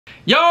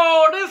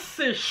Yo, this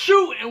is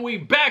Shoot, and we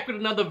back with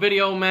another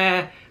video,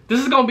 man. This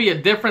is gonna be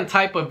a different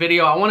type of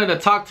video. I wanted to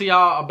talk to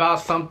y'all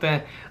about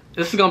something.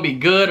 This is gonna be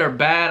good or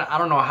bad. I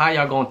don't know how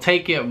y'all gonna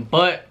take it,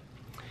 but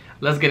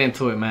let's get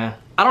into it, man.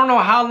 I don't know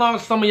how long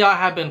some of y'all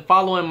have been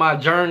following my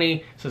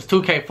journey since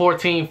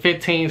 2K14,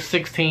 15,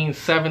 16,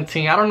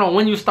 17. I don't know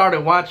when you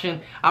started watching.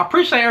 I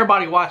appreciate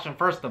everybody watching,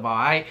 first of all.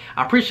 I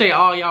appreciate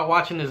all y'all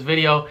watching this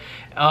video.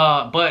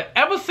 But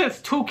ever since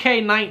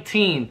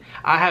 2K19,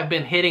 I have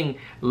been hitting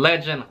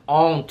Legend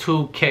on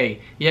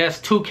 2K.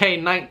 Yes,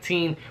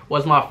 2K19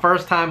 was my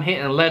first time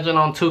hitting Legend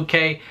on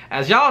 2K.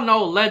 As y'all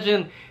know,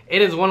 Legend,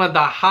 it is one of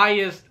the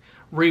highest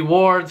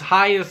rewards,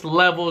 highest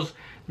levels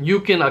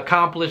you can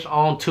accomplish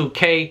on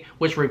 2K,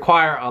 which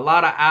require a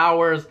lot of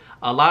hours,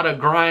 a lot of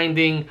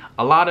grinding,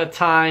 a lot of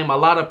time, a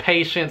lot of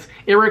patience.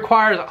 It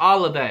requires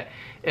all of that.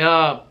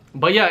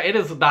 But yeah, it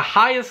is the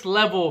highest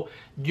level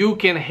you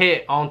can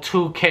hit on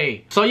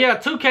 2K. So yeah,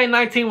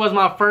 2K19 was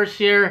my first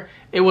year.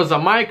 It was a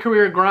my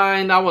career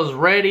grind. I was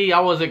ready. I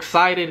was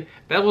excited.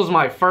 That was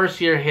my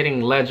first year hitting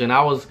Legend.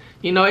 I was,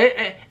 you know,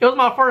 it was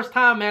my first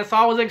time, man. So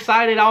I was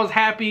excited. I was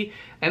happy.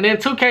 And then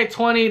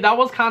 2K20, that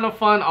was kind of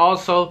fun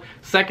also.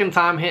 Second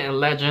time hitting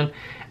Legend.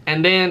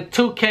 And then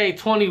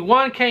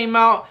 2K21 came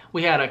out.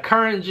 We had a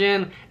current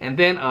gen and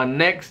then a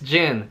next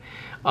gen.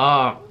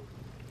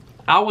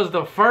 I was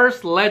the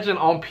first Legend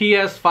on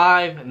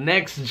PS5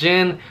 next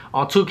gen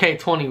on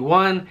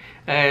 2K21.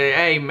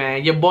 Hey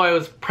man, your boy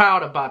was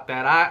proud about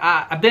that.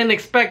 I didn't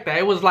expect that.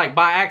 It was like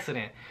by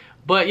accident.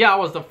 But yeah, I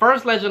was the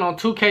first Legend on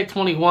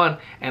 2K21,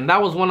 and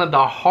that was one of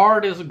the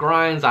hardest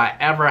grinds I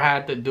ever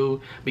had to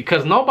do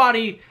because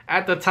nobody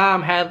at the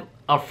time had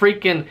a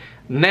freaking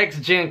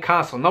next gen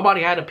console.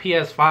 Nobody had a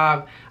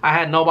PS5. I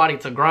had nobody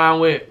to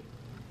grind with.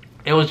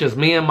 It was just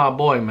me and my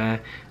boy,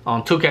 man.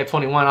 On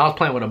 2K21, I was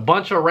playing with a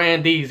bunch of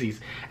Randeezys.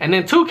 And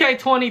then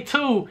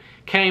 2K22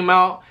 came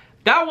out.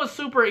 That was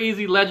super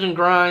easy Legend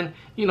grind.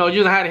 You know,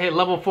 you just had to hit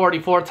level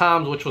 44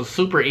 times, which was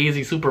super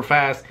easy, super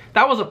fast.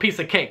 That was a piece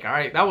of cake, all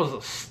right? That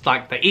was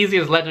like the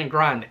easiest Legend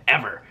grind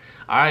ever,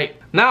 all right?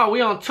 Now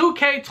we on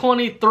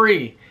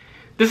 2K23.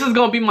 This is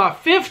gonna be my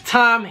 5th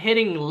time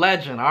hitting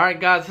Legend, all right,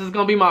 guys? This is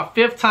gonna be my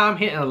 5th time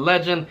hitting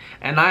Legend,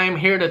 and I am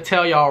here to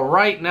tell y'all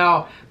right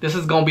now, this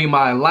is gonna be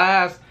my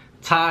last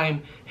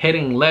time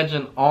hitting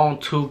Legend on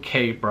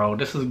 2K, bro.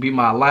 This is be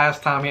my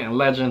last time hitting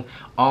Legend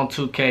on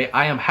 2K.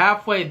 I am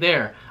halfway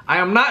there. I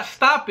am not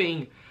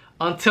stopping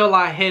until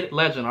I hit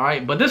Legend, all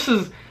right? But this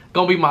is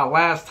gonna be my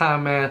last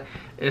time, man.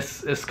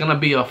 It's gonna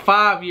be a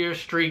 5-year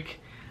streak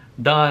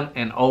done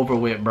and over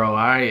with, bro, all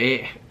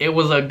right? It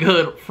was a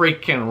good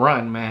freaking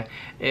run, man.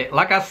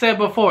 Like I said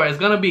before, it's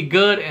gonna be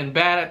good and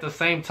bad at the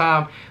same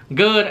time.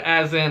 Good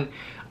as in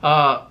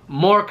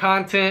more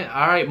content,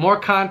 all right? More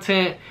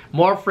content,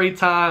 more free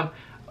time,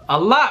 a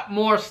lot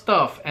more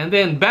stuff. And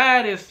then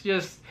bad is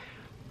just,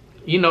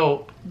 you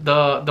know,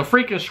 the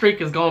freaking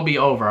streak is gonna be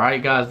over, all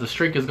right, guys? The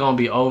streak is gonna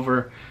be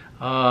over.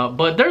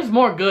 But there's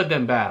more good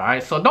than bad, all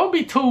right? So don't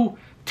be too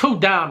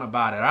down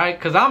about it, all right?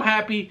 Because I'm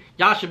happy.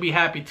 Y'all should be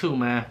happy too,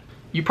 man.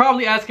 You're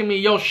probably asking me,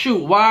 yo,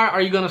 Shoot, why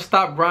are you gonna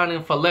stop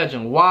grinding for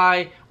Legend?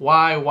 Why? Well,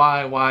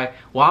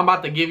 I'm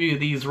about to give you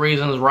these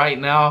reasons right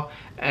now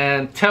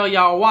and tell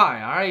y'all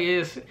why, all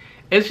right?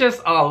 It's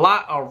just a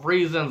lot of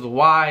reasons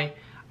why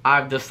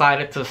I've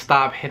decided to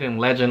stop hitting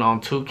Legend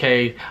on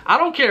 2K. I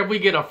don't care if we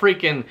get a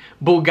freaking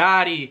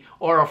Bugatti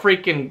or a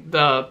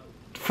freaking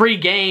free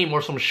game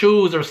or some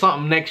shoes or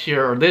something next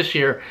year or this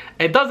year.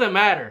 It doesn't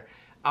matter.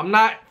 I'm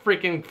not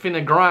freaking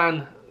finna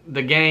grind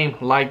the game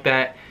like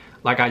that,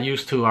 like I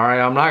used to, all right?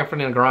 I'm not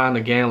finna grind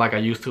the game like I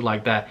used to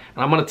like that.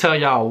 And I'm gonna tell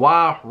y'all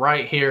why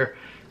right here.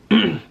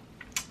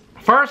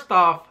 First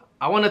off,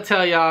 I wanna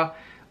tell y'all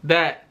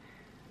that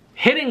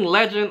hitting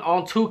Legend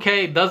on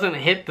 2K doesn't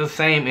hit the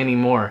same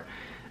anymore.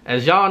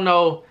 As y'all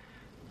know,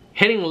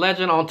 hitting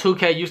Legend on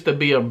 2K used to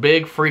be a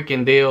big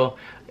freaking deal.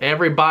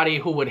 Everybody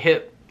who would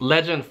hit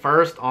Legend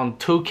first on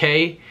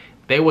 2K,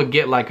 they would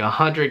get like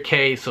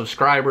 100K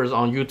subscribers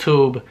on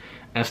YouTube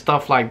and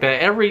stuff like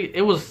that.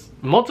 It was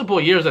multiple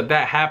years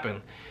that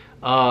happened.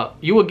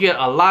 You would get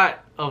a lot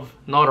of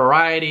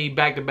notoriety,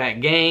 back-to-back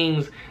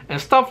games and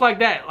stuff like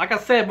that. Like I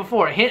said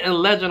before, hitting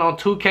Legend on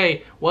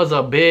 2K was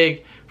a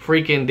big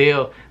freaking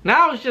deal.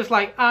 Now it's just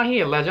like, oh,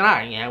 he a Legend, all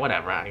right, yeah,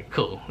 whatever, all right,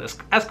 cool,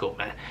 that's cool,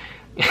 man.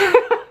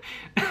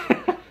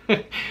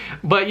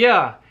 But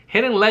yeah,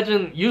 hitting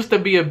Legend used to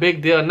be a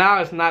big deal.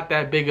 Now it's not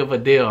that big of a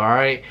deal, all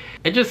right?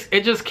 It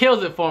just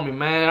kills it for me,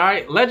 man, all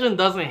right? Legend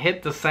doesn't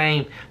hit the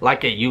same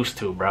like it used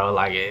to, bro.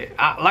 Like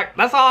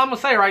that's all I'm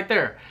gonna say right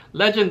there.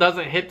 Legend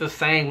doesn't hit the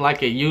same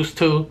like it used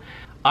to.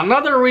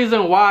 Another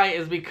reason why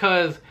is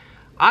because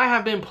I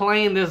have been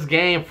playing this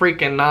game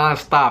freaking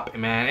non-stop,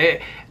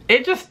 man.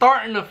 It just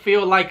starting to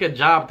feel like a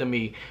job to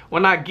me.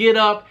 When I get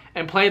up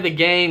and play the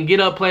game, get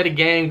up, play the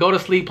game, go to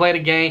sleep, play the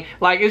game,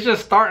 like it's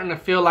just starting to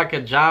feel like a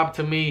job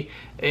to me.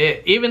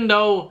 Even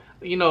though,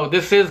 you know,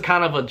 this is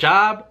kind of a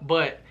job,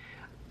 but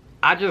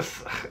I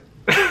just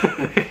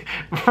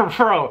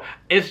bro,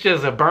 it's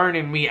just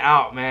burning me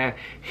out, man.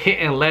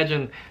 Hitting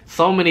Legend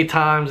so many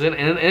times, and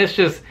it's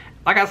just,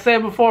 like I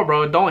said before,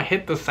 bro, it don't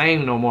hit the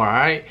same no more, all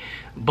right?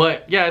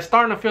 But yeah, it's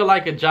starting to feel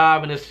like a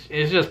job, and it's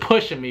just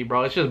pushing me,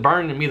 bro. It's just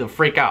burning me the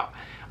freak out,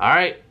 all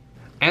right?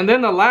 And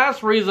then the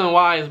last reason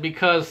why is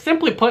because,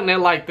 simply putting it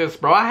like this,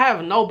 bro, I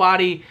have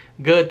nobody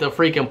good to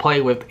freaking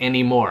play with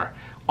anymore.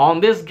 On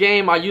this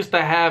game, I used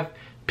to have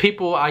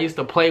people I used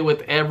to play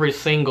with every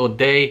single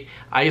day.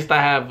 I used to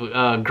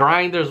have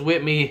grinders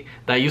with me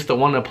that used to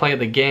want to play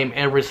the game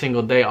every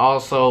single day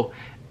also.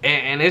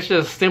 And it's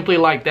just simply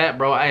like that,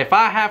 bro. If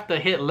I have to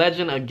hit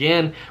legend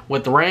again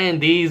with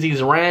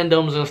these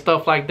randoms and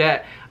stuff like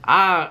that,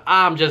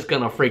 I'm just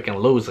gonna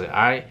freaking lose it, all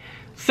right?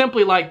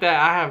 Simply like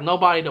that. I have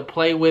nobody to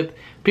play with.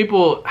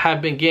 People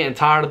have been getting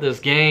tired of this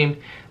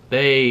game.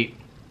 I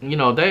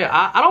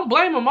don't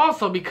blame them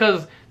also,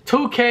 because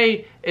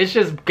 2K, it's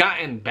just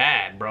gotten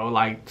bad, bro.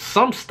 Like,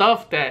 some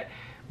stuff that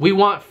we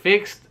want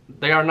fixed,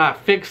 they are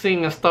not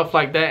fixing and stuff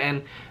like that.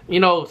 And you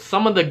know,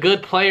 some of the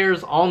good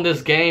players on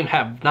this game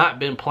have not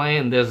been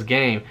playing this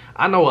game.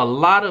 I know a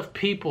lot of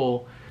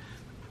people.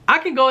 I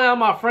can go down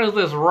my friends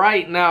list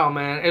right now,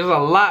 man. There's a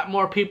lot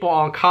more people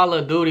on Call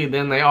of Duty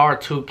than they are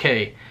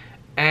 2K.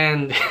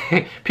 And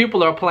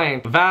people are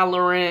playing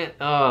Valorant,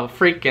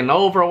 freaking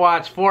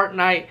Overwatch,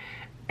 Fortnite.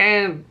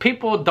 And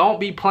people don't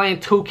be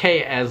playing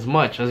 2K as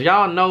much. As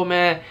y'all know,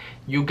 man,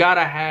 you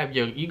gotta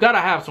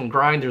have some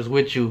grinders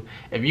with you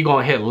if you're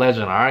gonna hit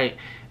legend, alright?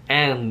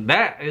 And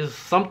that is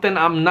something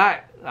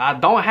I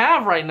don't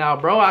have right now,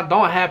 bro. I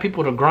don't have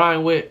people to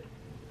grind with.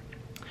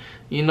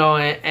 You know,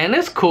 and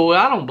it's cool.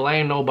 I don't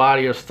blame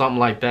nobody or something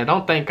like that.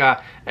 Don't think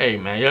hey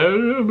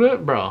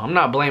man, bro, I'm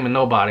not blaming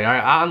nobody,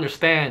 alright? I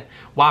understand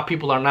why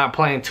people are not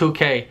playing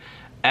 2K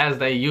as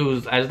they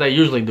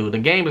usually do. The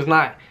game is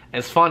not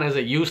as fun as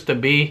it used to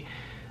be.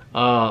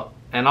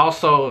 And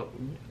also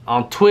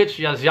on Twitch,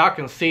 yes, y'all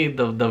can see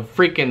the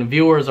freaking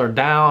viewers are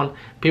down.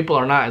 People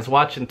are not as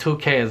watching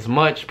 2K as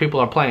much. People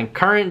are playing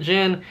current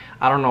gen.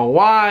 I don't know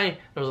why.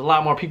 There's a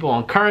lot more people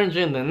on current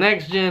gen than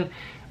next gen.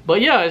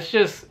 But yeah, it's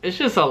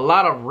just a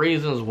lot of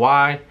reasons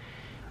why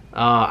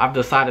I've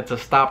decided to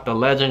stop the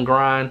legend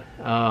grind.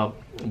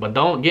 But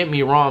don't get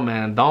me wrong,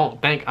 man.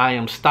 Don't think I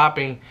am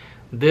stopping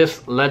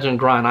this legend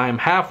grind. I am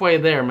halfway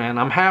there, man.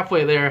 I'm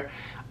halfway there.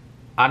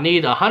 I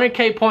need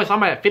 100K points.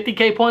 I'm at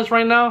 50K points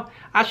right now.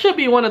 I should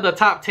be one of the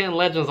top 10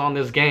 legends on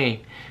this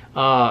game,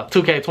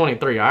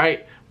 2K23, all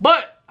right?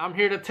 But I'm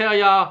here to tell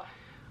y'all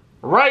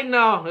right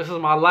now, this is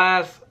my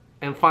last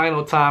and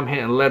final time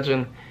hitting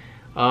legend.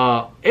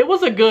 It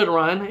was a good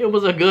run. It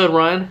was a good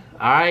run,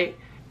 all right?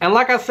 And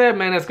like I said,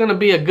 man, it's going to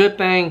be a good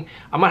thing.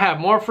 I'm going to have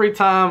more free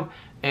time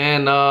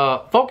and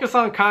focus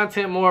on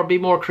content more, be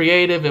more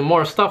creative and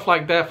more stuff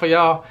like that for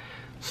y'all.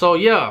 So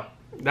yeah,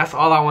 that's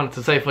all I wanted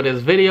to say for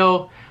this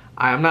video.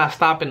 I am not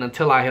stopping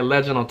until I hit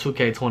legend on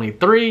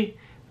 2K23.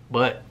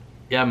 But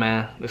yeah,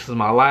 man, this is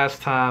my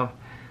last time.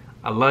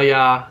 I love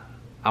y'all.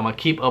 I'm gonna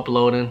keep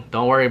uploading.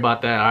 Don't worry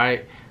about that, all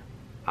right?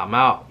 I'm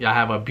out. Y'all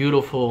have a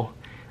beautiful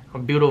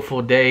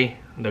day.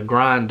 The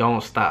grind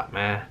don't stop,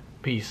 man.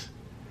 Peace.